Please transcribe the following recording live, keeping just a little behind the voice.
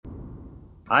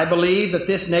I believe that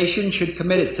this nation should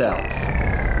commit itself.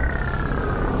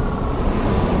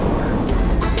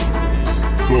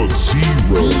 The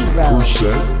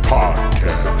 0%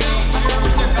 Podcast.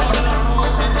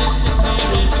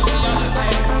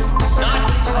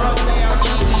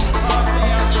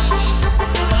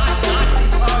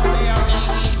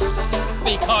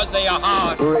 Because they are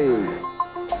hard. 3,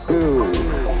 2,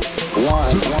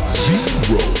 1.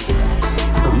 0%.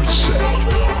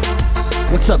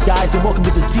 What's up, guys, and welcome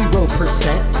to the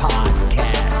 0%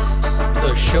 Podcast,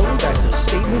 the show that's a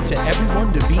statement to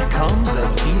everyone to become the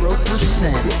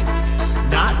 0%.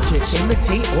 Not to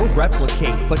imitate or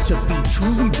replicate, but to be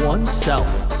truly oneself.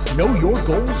 Know your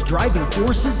goals, driving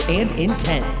forces, and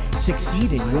intent.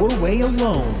 Succeed in your way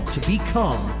alone to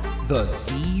become the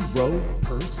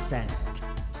 0%.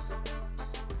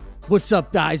 What's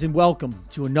up, guys, and welcome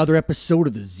to another episode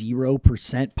of the 0%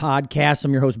 Podcast.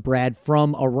 I'm your host,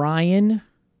 Bradfromorion.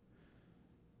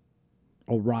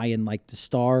 Orion, like the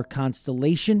star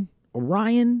constellation.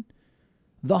 Orion,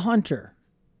 the hunter.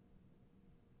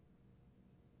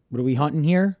 What are we hunting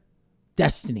here?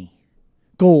 Destiny,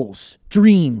 goals,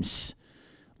 dreams.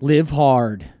 Live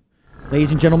hard.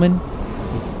 Ladies and gentlemen,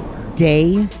 it's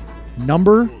day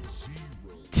number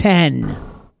 10.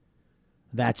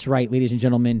 That's right, ladies and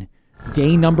gentlemen.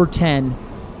 Day number 10,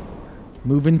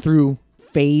 moving through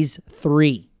phase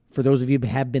 3. For those of you who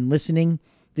have been listening,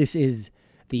 this is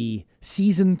the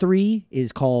season 3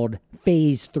 is called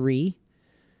phase 3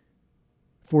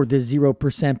 for the 0%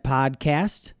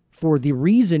 Podcast, for the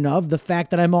reason of the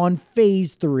fact that I'm on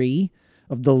phase 3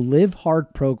 of the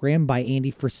LiveHard program by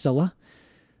Andy Frisella.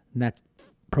 And that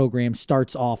program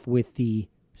starts off with the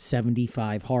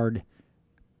 75 hard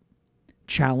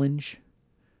challenge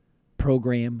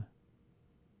program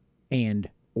and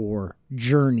or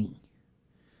journey,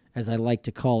 as I like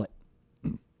to call it,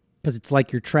 because it's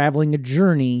like you're traveling a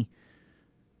journey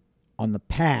on the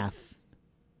path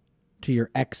to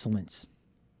your excellence.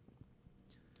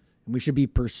 And we should be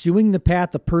pursuing the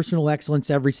path of personal excellence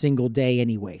every single day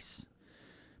anyways.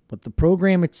 But the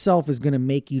program itself is going to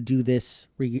make you do this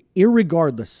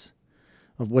irregardless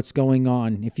of what's going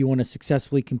on. If you want to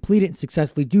successfully complete it and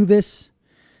successfully do this,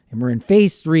 and we're in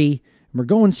phase 3, and we're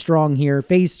going strong here.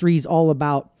 Phase 3 is all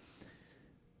about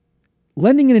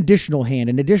lending an additional hand,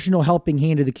 an additional helping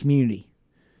hand to the community.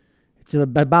 It's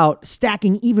about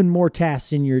stacking even more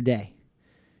tasks in your day.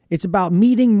 It's about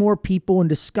meeting more people and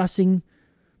discussing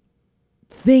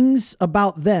things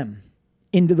about them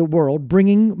into the world,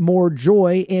 bringing more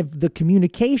joy of the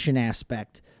communication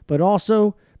aspect, but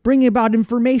also bringing about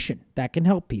information that can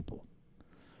help people.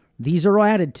 These are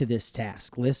added to this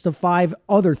task list of 5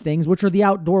 other things, which are the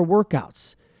outdoor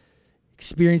workouts,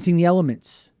 experiencing the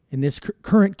elements. In this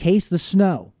current case, the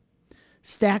snow.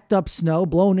 Stacked up snow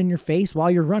blowing in your face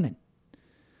while you're running.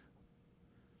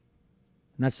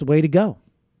 And that's the way to go.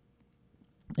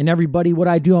 And everybody, what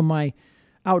I do on my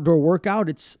outdoor workout,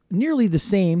 it's nearly the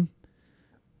same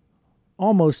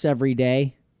almost every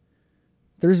day.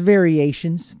 There's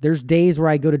variations. There's days where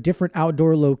I go to different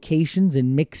outdoor locations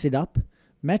and mix it up.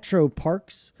 Metro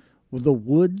parks, with the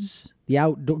woods,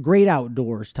 the great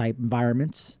outdoors type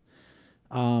environments.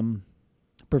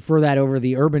 Prefer that over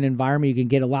the urban environment. You can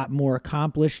get a lot more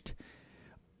accomplished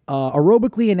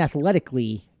aerobically and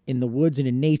athletically in the woods and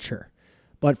in nature.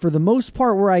 But for the most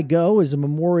part, where I go is a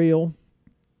memorial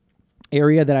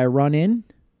area that I run in.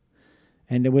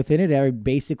 And within it, I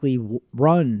basically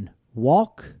run,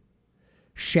 walk,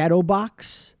 shadow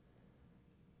box,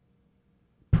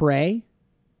 pray,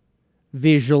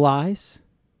 visualize,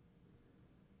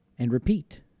 and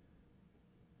repeat.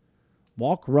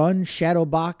 Walk, run, shadow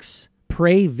box,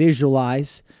 pray,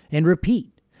 visualize, and repeat.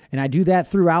 And I do that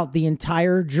throughout the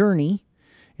entire journey.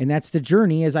 And that's the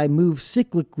journey as I move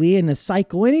cyclically in a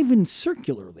cycle and even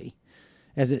circularly,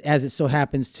 as it so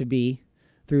happens to be,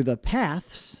 through the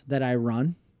paths that I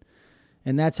run.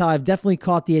 And that's how I've definitely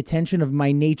caught the attention of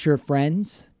my nature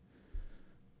friends.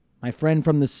 My friend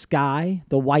from the sky,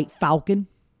 the white falcon,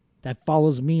 that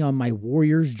follows me on my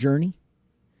warrior's journey,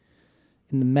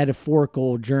 in the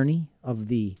metaphorical journey of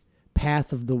the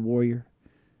path of the warrior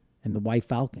and the white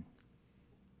falcon.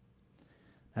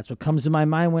 That's what comes to my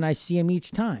mind when I see him each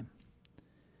time.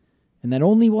 And that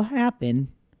only will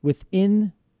happen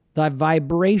within the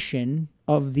vibration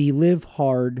of the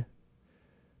LiveHard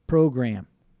program,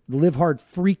 the LiveHard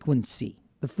frequency,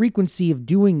 the frequency of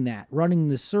doing that, running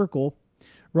the circle,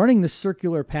 running the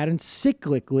circular pattern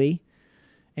cyclically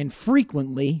and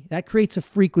frequently. That creates a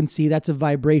frequency, that's a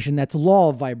vibration, that's a law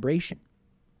of vibration.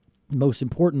 Most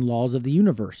important laws of the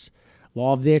universe,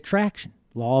 law of the attraction,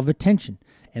 law of attention,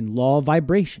 and law of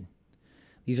vibration.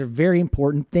 These are very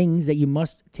important things that you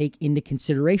must take into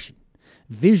consideration.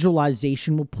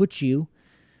 Visualization will put you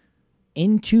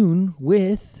in tune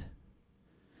with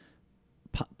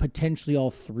potentially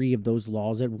all three of those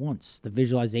laws at once. The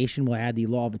visualization will add the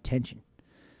law of attention.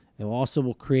 It also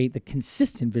will create the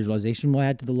consistent visualization will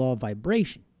add to the law of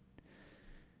vibration.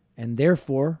 And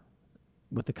therefore,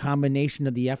 with the combination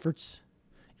of the efforts,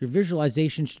 your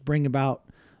visualization should bring about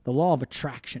the law of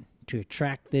attraction to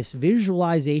attract this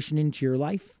visualization into your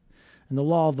life. And the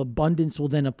law of abundance will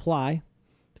then apply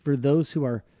for those who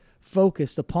are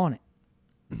focused upon it.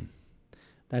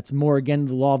 That's more, again,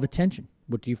 the law of attention.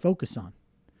 What do you focus on?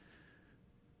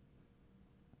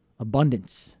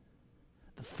 Abundance.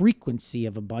 The frequency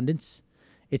of abundance.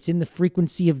 It's in the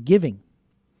frequency of giving.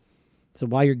 So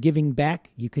while you're giving back,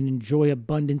 you can enjoy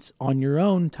abundance on your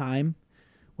own time.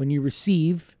 When you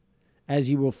receive, as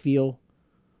you will feel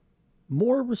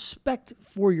more respect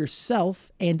for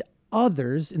yourself and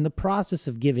others in the process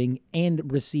of giving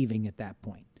and receiving at that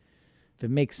point, if it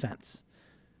makes sense.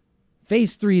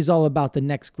 Phase 3 is all about the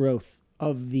next growth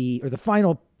of the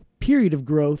final period of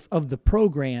growth of the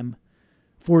program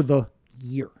for the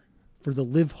year, for the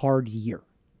LiveHard year.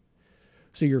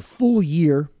 So your full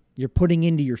year, you're putting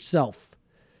into yourself.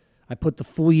 I put the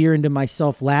full year into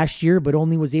myself last year, but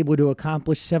only was able to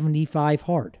accomplish 75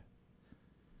 hard.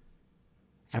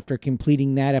 After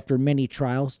completing that, after many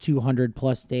trials, 200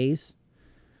 plus days.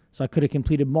 So I could have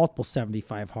completed multiple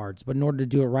 75 hards, but in order to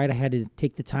do it right, I had to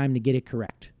take the time to get it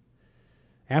correct.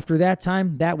 After that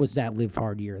time, that was that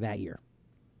LiveHard year, that year.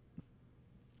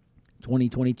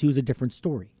 2022 is a different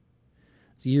story.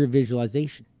 It's a year of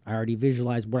visualization. I already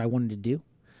visualized what I wanted to do.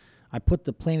 I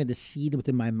planted the seed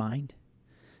within my mind,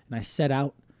 and I set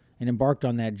out and embarked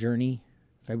on that journey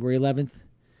February 11th.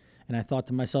 And I thought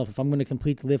to myself, if I'm going to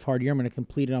complete the LiveHard year, I'm going to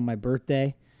complete it on my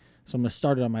birthday. So I'm going to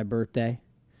start it on my birthday.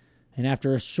 And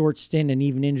after a short stint and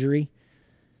even injury,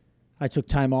 I took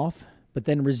time off, but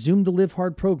then resumed the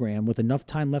LiveHard program with enough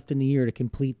time left in the year to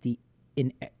complete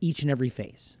in each and every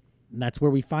phase. And that's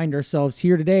where we find ourselves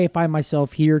here today. I find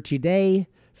myself here today,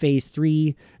 phase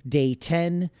 3, day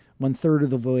 10, 1/3 of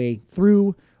the way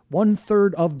through,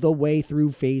 1/3 of the way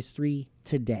through phase 3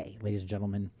 today, ladies and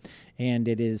gentlemen. And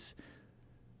it is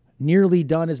nearly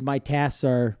done as my tasks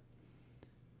are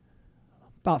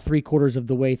about 3/4 of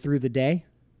the way through the day.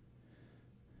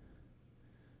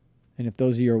 And if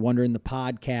those of you are wondering, the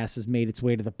podcast has made its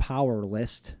way to the power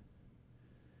list.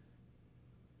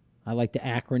 I like to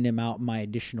acronym out my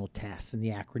additional tasks in the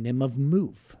acronym of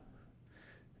MOVE.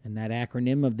 And that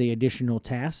acronym of the additional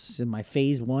tasks in my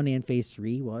phase 1 and phase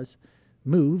 3 was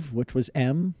MOVE, which was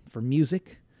M for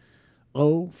music,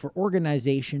 O for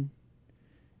organization,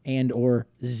 and or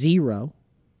 0%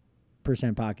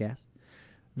 podcast,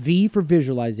 V for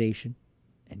visualization,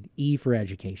 and E for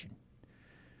education.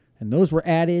 And those were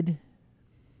added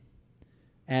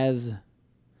as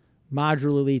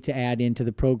modularly to add into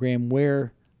the program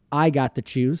where I got to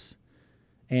choose.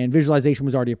 And visualization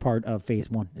was already a part of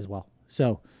phase 1 as well.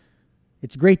 So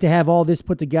it's great to have all this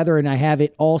put together, and I have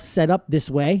it all set up this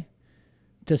way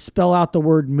to spell out the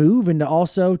word MOVE and to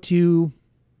also to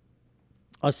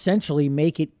essentially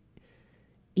make it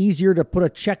easier to put a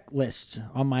checklist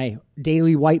on my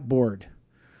daily whiteboard,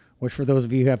 which for those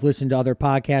of you who have listened to other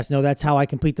podcasts know that's how I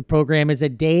complete the program, is a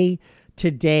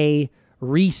day-to-day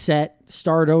reset,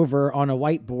 start over on a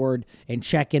whiteboard and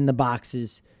check in the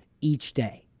boxes each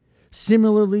day.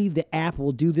 Similarly, the app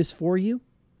will do this for you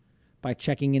by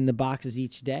checking in the boxes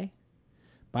each day.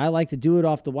 But I like to do it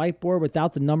off the whiteboard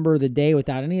without the number of the day,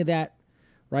 without any of that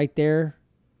right there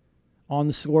on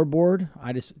the scoreboard.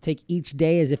 I just take each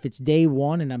day as if it's day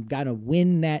 1, and I've got to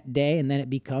win that day, and then it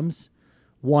becomes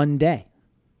one day.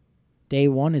 Day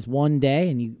 1 is one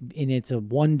day, and it's a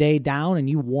one day down, and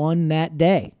you won that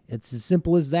day. It's as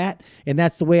simple as that, and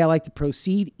that's the way I like to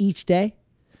proceed each day.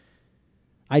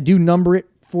 I do number it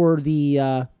for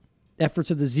the efforts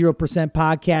of the 0%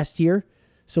 podcast here,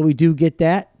 so we do get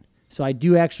that. So I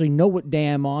do actually know what day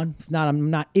I'm on. If not, I'm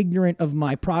not ignorant of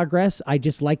my progress. I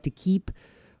just like to keep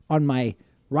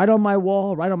right on my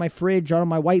wall, right on my fridge, right on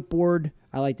my whiteboard.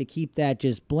 I like to keep that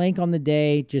just blank on the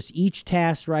day, just each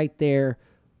task right there.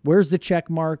 Where's the check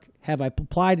mark? Have I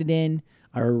applied it in?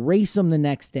 I erase them the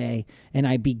next day, and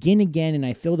I begin again, and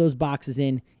I fill those boxes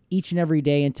in each and every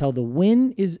day until the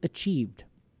win is achieved.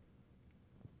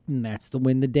 And that's the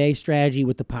win the day strategy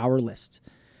with the power list.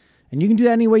 And you can do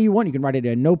that any way you want. You can write it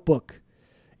in a notebook,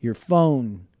 your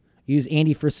phone. Use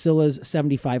Andy Frasilla's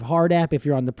 75 Hard app if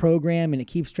you're on the program, and it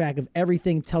keeps track of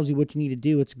everything, tells you what you need to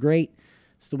do. It's great.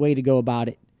 It's the way to go about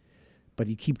it. But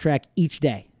you keep track each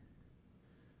day.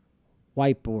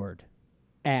 Whiteboard,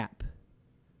 app,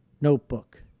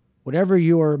 notebook, whatever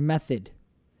your method.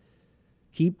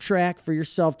 Keep track for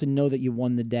yourself to know that you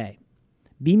won the day.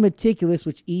 Be meticulous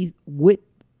with each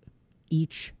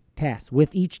task.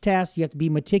 With each task, you have to be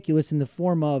meticulous in the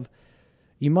form of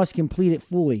you must complete it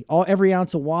fully. Every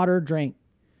ounce of water drank.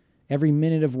 Every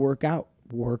minute of worked out.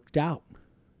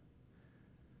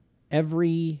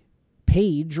 Every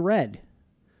page read.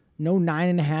 No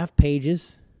 9.5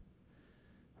 pages.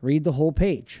 Read the whole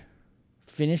page.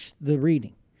 Finish the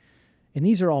reading. And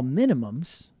these are all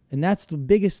minimums. And that's the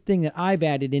biggest thing that I've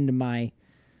added into my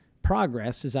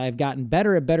progress is I've gotten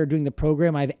better at doing the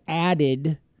program. I've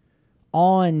added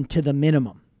on to the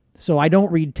minimum. So I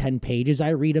don't read 10 pages. I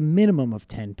read a minimum of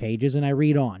 10 pages and I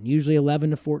read on. Usually 11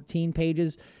 to 14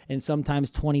 pages and sometimes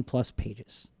 20 plus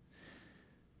pages.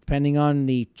 Depending on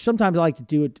sometimes I like to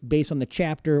do it based on the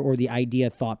chapter or the idea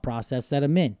thought process that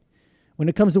I'm in. When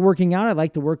it comes to working out, I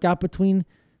like to work out between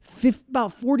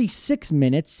about 46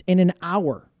 minutes and an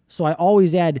hour. So I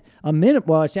always add a minute.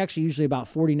 Well, it's actually usually about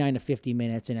 49 to 50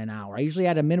 minutes in an hour. I usually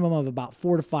add a minimum of about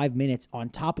 4 to 5 minutes on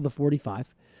top of the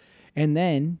 45. And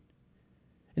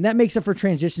that makes up for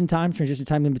transition time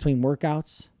in between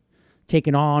workouts,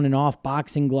 taking on and off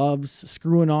boxing gloves,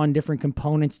 screwing on different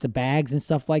components to bags and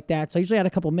stuff like that. So I usually add a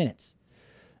couple minutes.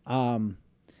 And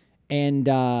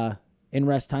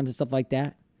rest times and stuff like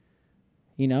that.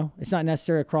 You know, it's not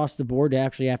necessary across the board to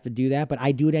actually have to do that, but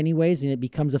I do it anyways, and it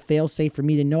becomes a fail-safe for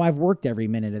me to know I've worked every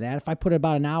minute of that. If I put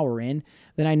about an hour in,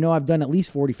 then I know I've done at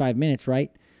least 45 minutes,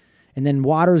 right? And then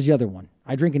water is the other one.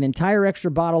 I drink an entire extra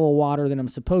bottle of water than I'm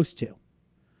supposed to.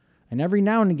 And every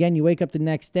now and again, you wake up the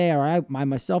next day, or I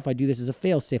do this as a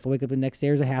fail-safe. I wake up the next day,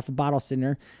 there's a half a bottle sitting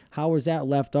there. How was that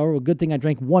left over? Well, good thing I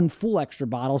drank one full extra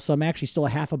bottle, so I'm actually still a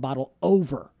half a bottle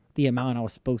over the amount I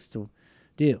was supposed to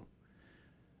do.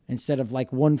 Instead of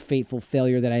like one fateful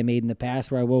failure that I made in the past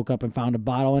where I woke up and found a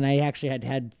bottle and I actually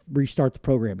had restart the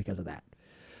program because of that.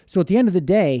 So at the end of the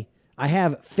day, I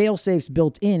have fail safes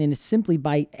built in, and it's simply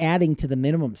by adding to the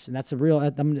minimums. And that's a real,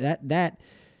 that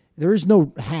there is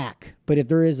no hack, but if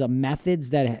there is a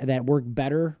methods that work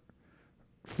better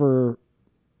for,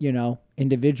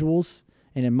 individuals,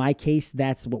 and in my case,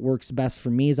 that's what works best for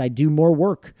me is I do more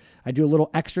work. I do a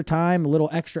little extra time, a little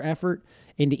extra effort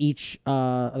into each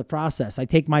of the process. I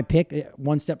take my pick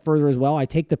one step further as well. I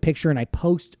take the picture and I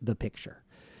post the picture.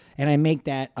 And I make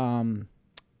that,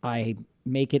 I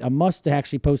make it a must to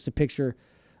actually post a picture.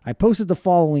 I post it the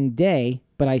following day,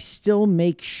 but I still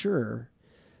make sure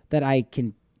that I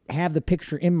can have the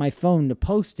picture in my phone to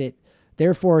post it.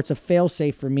 Therefore, it's a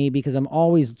fail-safe for me because I'm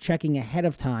always checking ahead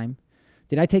of time.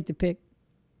 Did I take the pic?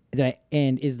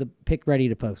 And is the pic ready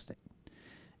to post it?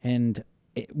 And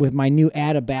with my new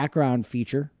add a background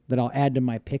feature that I'll add to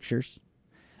my pictures,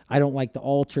 I don't like to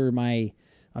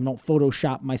I don't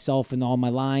Photoshop myself and all my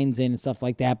lines in and stuff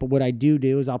like that. But what I do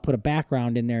is I'll put a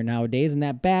background in there nowadays, and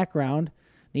that background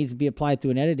needs to be applied to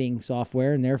an editing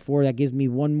software, and therefore that gives me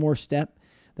one more step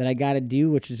that I got to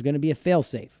do, which is going to be a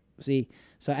fail-safe. See,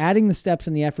 so adding the steps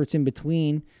and the efforts in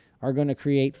between are going to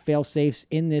create fail-safes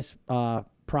in this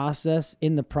process,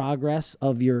 in the progress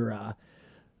of your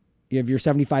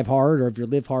 75 Hard or of your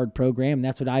Live Hard program.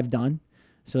 That's what I've done.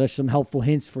 So there's some helpful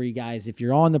hints for you guys. If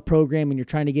you're on the program and you're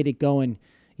trying to get it going,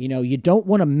 you don't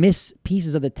want to miss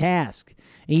pieces of the task,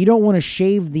 and you don't want to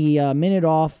shave the minute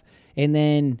off and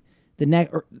then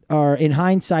or in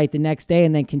hindsight the next day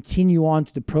and then continue on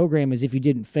to the program as if you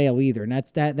didn't fail either. And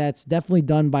that's definitely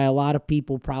done by a lot of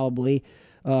people probably,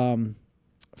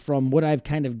 from what I've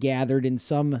kind of gathered in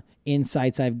some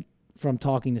insights from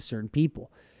talking to certain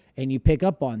people. And you pick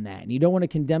up on that. And you don't want to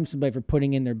condemn somebody for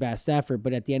putting in their best effort,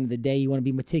 but at the end of the day, you want to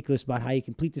be meticulous about how you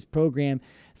complete this program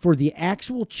for the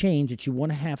actual change that you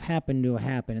want to have happen.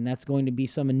 And that's going to be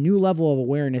a new level of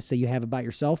awareness that you have about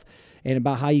yourself and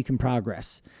about how you can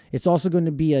progress. It's also going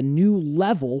to be a new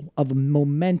level of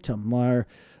momentum, or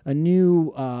a new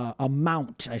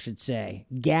amount, I should say,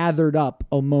 gathered up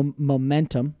of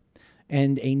momentum,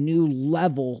 and a new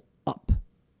level up.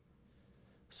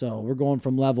 So we're going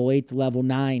from level 8 to level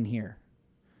 9 here.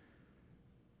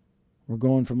 We're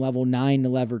going from level 9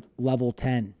 to level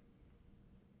 10.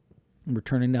 And we're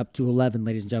turning up to 11,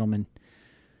 ladies and gentlemen.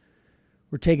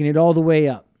 We're taking it all the way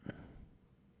up.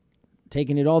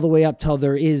 Taking it all the way up till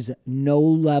there is no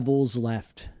levels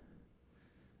left.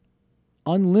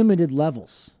 Unlimited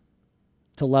levels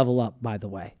to level up, by the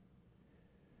way.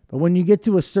 But when you get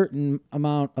to a certain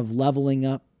amount of leveling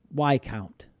up, why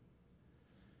count?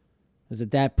 Because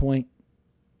at that point,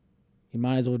 you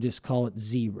might as well just call it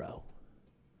 0.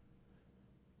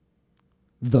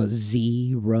 The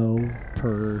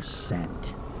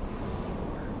 0%.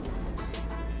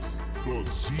 The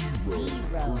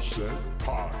 0%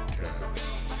 Podcast.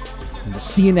 And we'll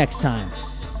see you next time.